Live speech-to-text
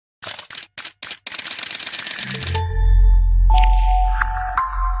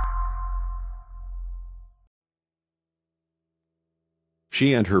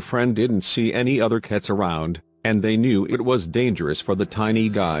She and her friend didn't see any other cats around, and they knew it was dangerous for the tiny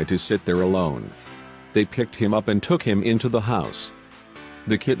guy to sit there alone. They picked him up and took him into the house.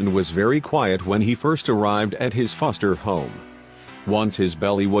 The kitten was very quiet when he first arrived at his foster home. Once his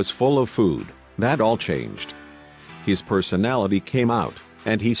belly was full of food, that all changed. His personality came out,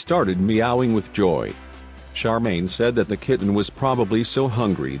 and he started meowing with joy. Charmaine said that the kitten was probably so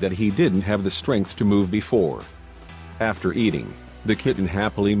hungry that he didn't have the strength to move before. After eating, the kitten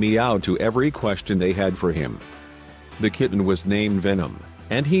happily meowed to every question they had for him. The kitten was named Venom,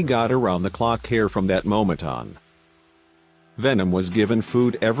 and he got around-the-clock care from that moment on. Venom was given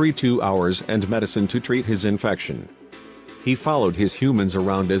food every 2 hours and medicine to treat his infection. He followed his humans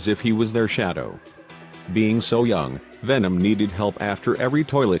around as if he was their shadow. Being so young, Venom needed help after every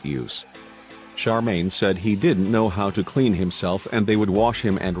toilet use. Charmaine said he didn't know how to clean himself and they would wash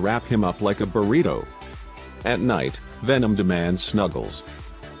him and wrap him up like a burrito. At night, Venom demands snuggles.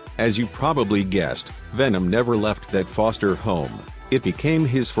 As you probably guessed, Venom never left that foster home. It became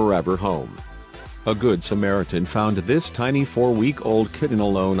his forever home. A good Samaritan found this tiny 4-week-old kitten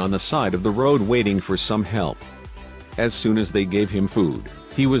alone on the side of the road waiting for some help. As soon as they gave him food,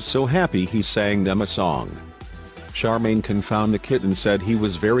 he was so happy he sang them a song. Charmaine confound the kitten said he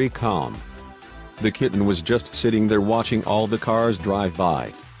was very calm. The kitten was just sitting there watching all the cars drive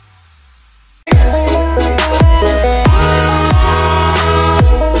by.